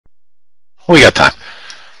We got time.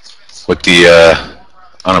 With the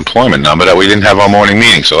unemployment number that we didn't have our morning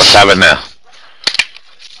meeting, so let's have it now.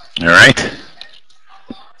 All right.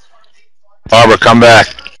 Barbara, come back.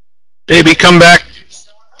 Baby, come back.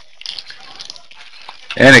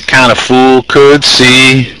 Any kind of fool could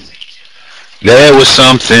see there was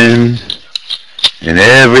something in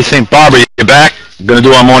everything. Barbara, you back? I'm going to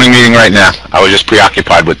do our morning meeting right now. I was just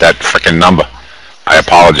preoccupied with that frickin' number. I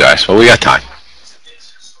apologize, but we got time.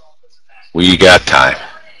 We got time.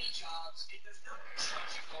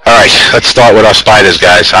 All right, let's start with our spiders,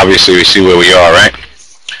 guys. Obviously, we see where we are, right?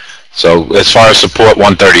 So as far as support,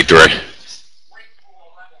 133.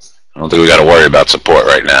 I don't think we got to worry about support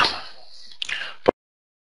right now.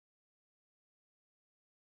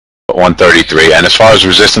 But 133. And as far as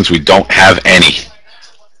resistance, we don't have any.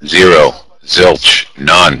 Zero. Zilch.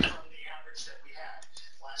 None.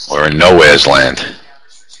 We're in nowhere's land.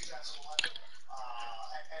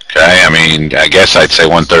 Okay, I mean, I guess I'd say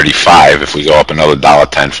 135 if we go up another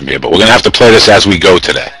 $1.10 from here. But we're going to have to play this as we go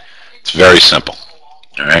today. It's very simple.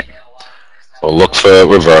 All right? We'll look for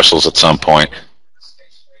reversals at some point.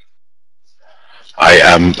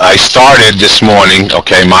 I started this morning,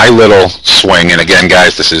 okay, my little swing, and again,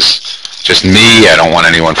 guys, this is just me. I don't want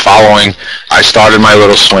anyone following. I started my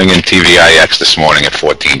little swing in TVIX this morning at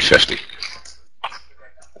 1450.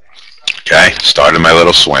 Okay, started my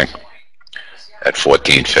little swing at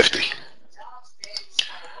 1450.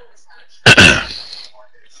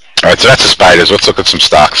 All right, so that's the spiders. Let's look at some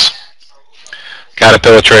stocks.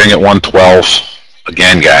 Caterpillar trading at 112.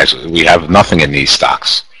 Again, guys, we have nothing in these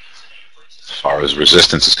stocks. As far as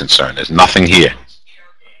resistance is concerned, there's nothing here.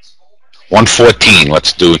 114,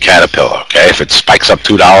 let's do a Caterpillar, okay? If it spikes up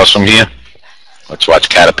 $2 from here, let's watch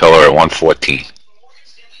Caterpillar at 114.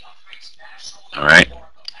 All right?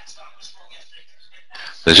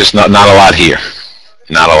 There's just not a lot here.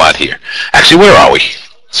 Not a lot here. Actually, where are we?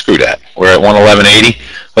 Screw that. We're at 111.80.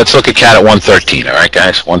 Let's look at Cat at 113, all right,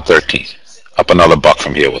 guys? 113. Up another buck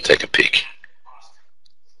from here, we'll take a peek.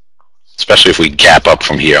 Especially if we gap up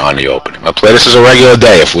from here on the opening. I'll play this as a regular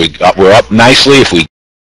day. If we're up nicely, if we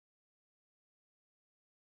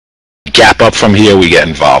gap up from here, we get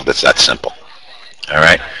involved. It's that simple. All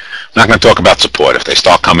right? I'm not going to talk about support. If they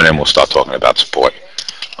start coming in, we'll start talking about support.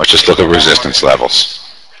 Let's just look at resistance levels.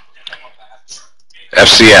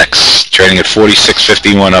 FCX trading at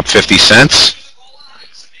 46.51, up 50 cents.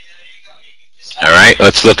 All right,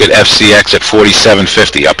 let's look at FCX at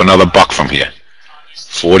 47.50, up another buck from here.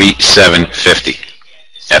 47.50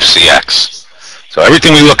 FCX. So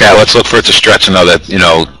everything we look at, let's look for it to stretch another,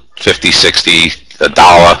 50, 60,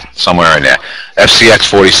 $1, somewhere in there. FCX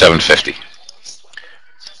 47.50.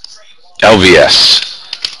 LVS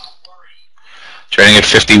trading at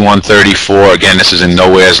 51.34. Again, this is in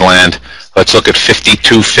nowhere's land. Let's look at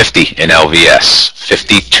 52.50 in LVS.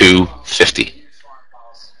 52.50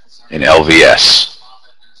 in LVS.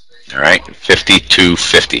 All right,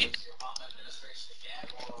 52.50.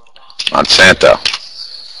 Monsanto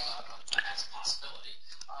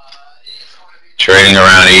trading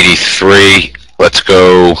around 83. Let's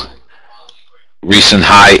go recent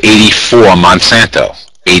high 84 Monsanto.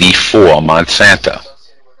 84 Monsanto.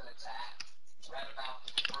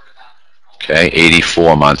 Okay,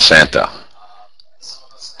 84 Monsanto.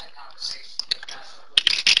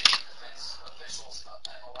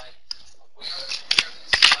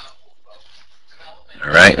 All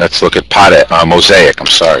right, let's look at Mosaic. I'm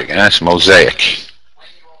sorry, guys. Mosaic.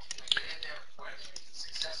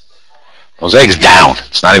 Mosaic's down.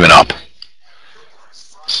 It's not even up.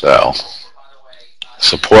 So,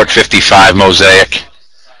 support 55 Mosaic.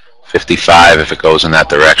 55 if it goes in that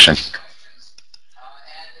direction.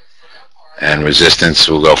 And resistance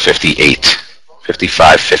will go 58.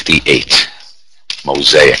 55, 58.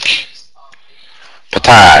 Mosaic.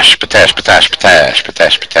 Potash, potash, potash, potash,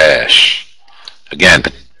 potash, potash. Again,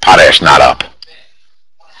 potash not up.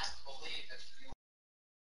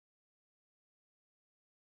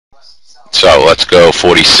 So let's go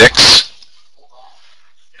 46.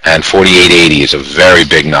 And 48.80 is a very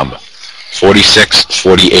big number. 46,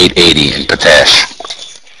 48.80 in potash.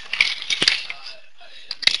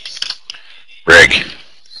 Rig.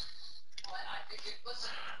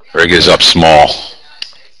 Rig is up small.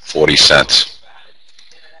 40 cents.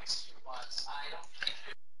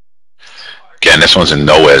 Again, this one's in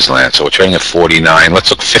nowhere's land, so we're trading at 49.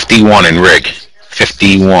 Let's look 51 in rig.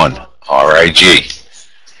 51. RIG.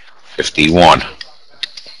 51.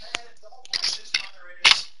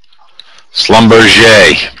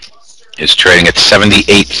 Schlumberger is trading at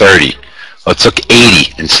 78.30. Let's look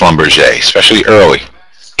 80 in Schlumberger, especially early.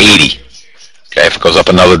 80. Okay, if it goes up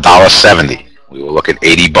another $1.70, We will look at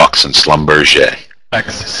 80 bucks in Schlumberger.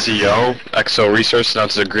 XCO, XO Resource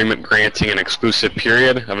announces agreement granting an exclusive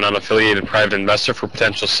period of an unaffiliated private investor for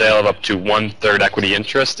potential sale of up to 1/3 equity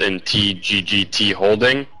interest in TGGT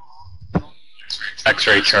Holding.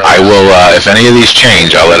 X-Ray Charlie. I will, if any of these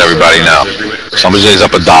change, I'll let everybody know. Schlumberger's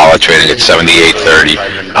up $1, trading at 78.30.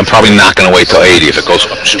 I'm probably not going to wait till 80. If it goes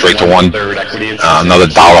straight to another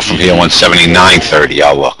dollar from here, 179.30,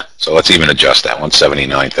 I'll look. So let's even adjust that,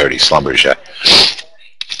 179.30, Schlumberger.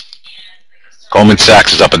 Goldman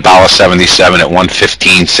Sachs is up $1.77 at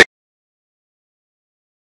 115.16.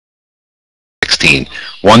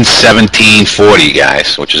 117.40,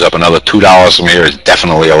 guys, which is up another $2 from here, is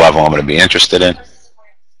definitely a level I'm going to be interested in.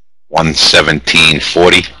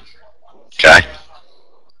 117.40. Okay.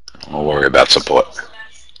 Don't worry about support.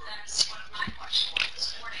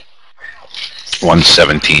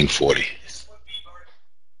 117.40.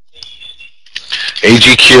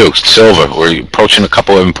 AGQ, silver. We're approaching a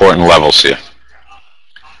couple of important levels here.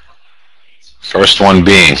 First one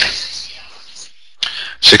being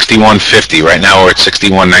 61.50. Right now we're at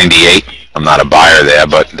 61.98. I'm not a buyer there,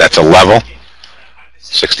 but that's a level.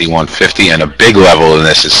 61.50, and a big level in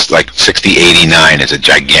this is like 60.89 is a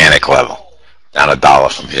gigantic level. Down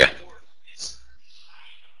 $1 from here.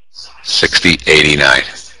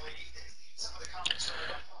 60.89.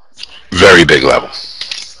 Very big level.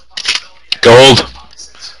 Gold,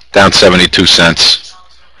 down 72 cents.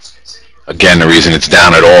 Again, the reason it's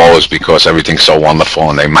down at all is because everything's so wonderful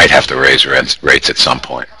and they might have to raise rates at some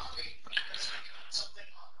point.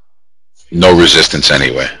 No resistance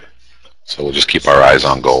anyway. So we'll just keep our eyes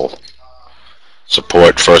on gold.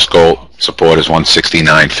 Support, first gold support is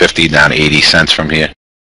 169.50, down 80 cents from here.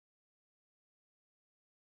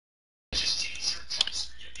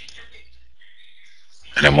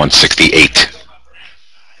 And then 168.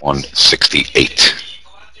 168.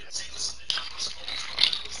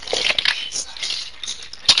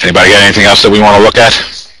 Anybody got anything else that we want to look at?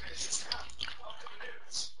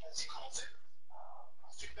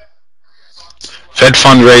 Fed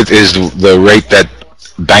fund rate is the rate that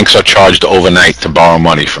banks are charged overnight to borrow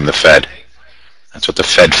money from the Fed. That's what the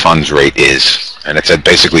Fed funds rate is. And it's at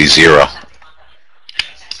basically zero.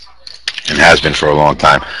 And has been for a long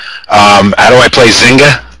time. How do I play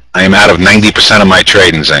Zynga? I am out of 90% of my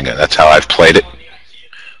trade in Zynga. That's how I've played it.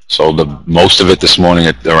 Sold most of it this morning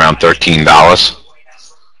at around $13.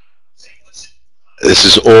 This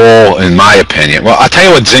is all, in my opinion. Well, I'll tell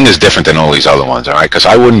you what Zynga's different than all these other ones, all right? Because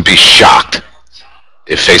I wouldn't be shocked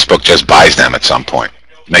if Facebook just buys them at some point.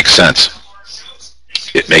 Makes sense.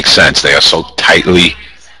 It makes sense. They are so tightly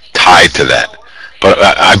tied to that. But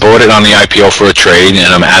I bought it on the IPO for a trade,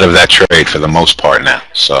 and I'm out of that trade for the most part now.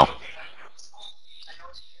 So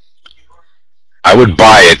I would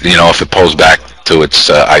buy it, you know, if it pulls back to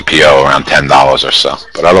its IPO around $10 or so.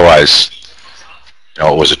 But otherwise, you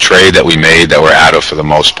know, it was a trade that we made that we're out of for the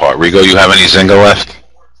most part. Rigo, you have any Zynga left?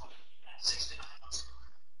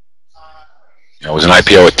 You know, it was an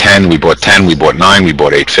IPO at 10. We bought 10. We bought 9. We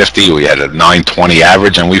bought 850. We had a 920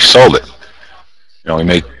 average, and we've sold it. You know, we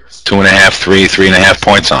made 2.5, 3.5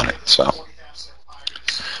 points on it. So,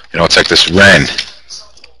 you know, it's like this Ren.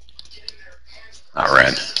 Not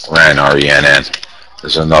Ren. Ren, R-E-N-N.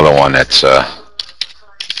 There's another one that's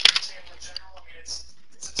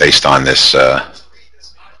based on this.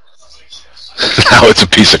 Now it's a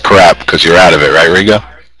piece of crap because you're out of it, right, Rigo?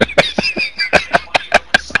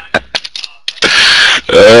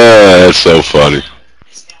 That's so funny.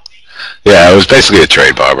 Yeah, it was basically a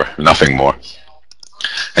trade, Barbara. Nothing more.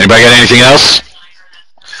 Anybody got anything else?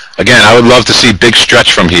 Again, I would love to see big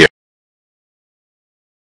stretch from here.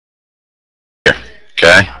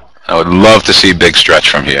 Okay? I would love to see big stretch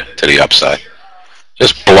from here to the upside.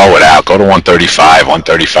 Just blow it out. Go to 135,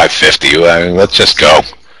 135.50. I mean, let's just go.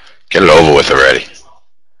 Get it over with already.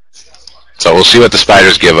 So we'll see what the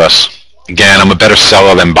spiders give us. Again, I'm a better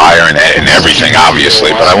seller than buyer in everything,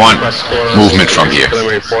 obviously, but I want movement from here.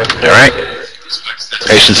 All right?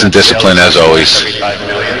 Patience and discipline, as always.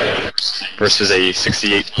 Versus a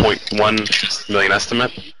 68.1 million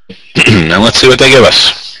estimate. And let's see what they give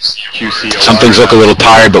us. Some things look a little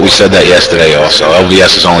tired, but we said that yesterday also.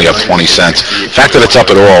 LVS is only up 20 cents. The fact that it's up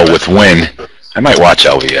at all with Win, I might watch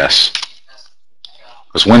LVS.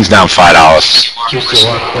 Because Win's down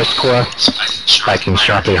 $5. Spiking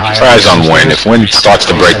sharply higher. Tries on Win. If Win starts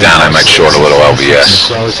to break down, I might short a little LVS.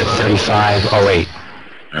 Close at 35.08.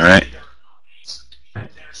 All right.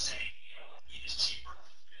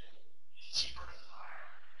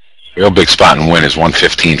 Real big spot in Win is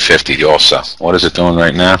 115.50 also. What is it doing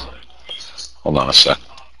right now? Hold on a sec.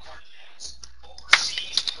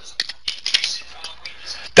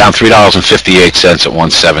 Down down $3.58 at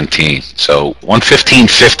 117. So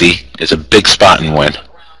 115.50 is a big spot and win.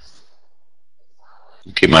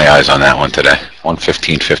 Keep my eyes on that one today.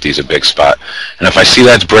 115.50 is a big spot. And if I see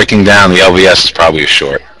that's breaking down, the LVS is probably a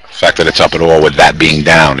short. The fact that it's up at all with that being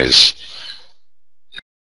down is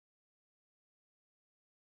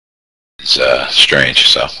strange.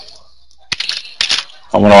 So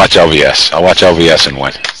I'm going to watch LVS. I'll watch LVS and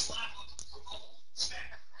win.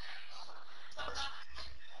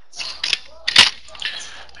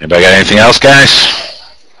 Anybody got anything else, guys?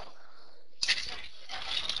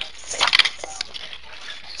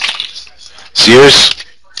 Sears?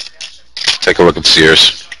 Take a look at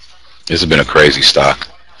Sears. This has been a crazy stock.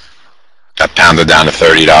 Got pounded down to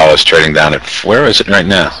 $30, trading down at, where is it right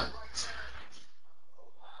now?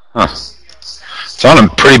 Huh. It's on a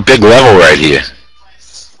pretty big level right here.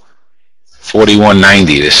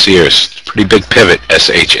 41.90, this Sears. Pretty big pivot,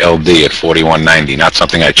 SHLD at 41.90. Not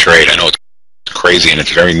something I trade. I know it's crazy and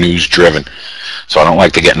it's very news driven, so I don't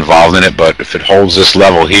like to get involved in it, but if it holds this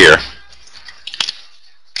level here,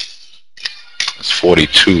 it's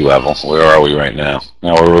 42 level. Where are we right now?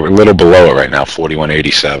 No, we're a little below it right now,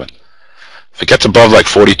 41.87. If it gets above like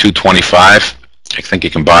 42.25, I think you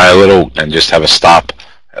can buy a little and just have a stop,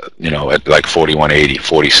 you know, at like 41.80,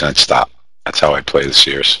 40-cent stop. That's how I play the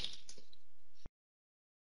Sears.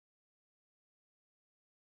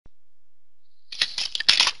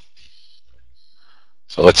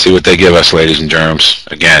 So let's see what they give us, ladies and germs.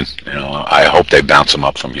 Again, you know, I hope they bounce them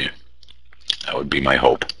up from here. That would be my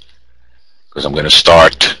hope, because I'm going to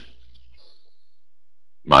start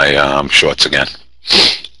my shorts again.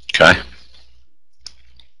 Okay.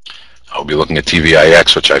 I'll be looking at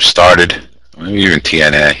TVIX, which I've started. Maybe even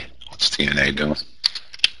TNA. What's TNA doing?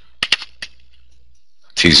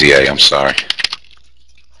 TZA, I'm sorry.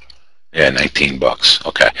 Yeah, 19 bucks.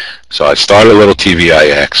 Okay. So I started a little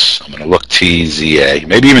TVIX. I'm going to look TZA.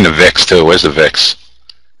 Maybe even the VIX too. Where's the VIX?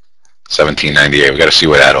 1798. We got to see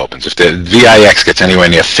where that opens. If the VIX gets anywhere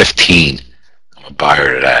near 15, I'm a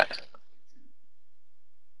buyer to that.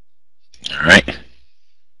 All right.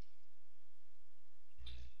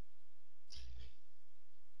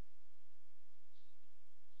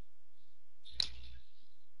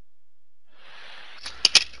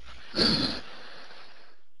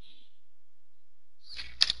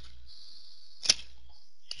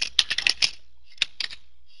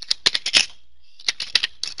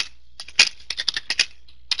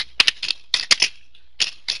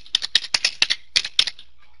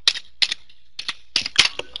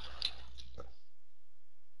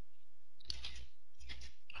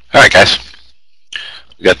 All right, guys.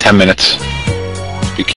 We got 10 minutes.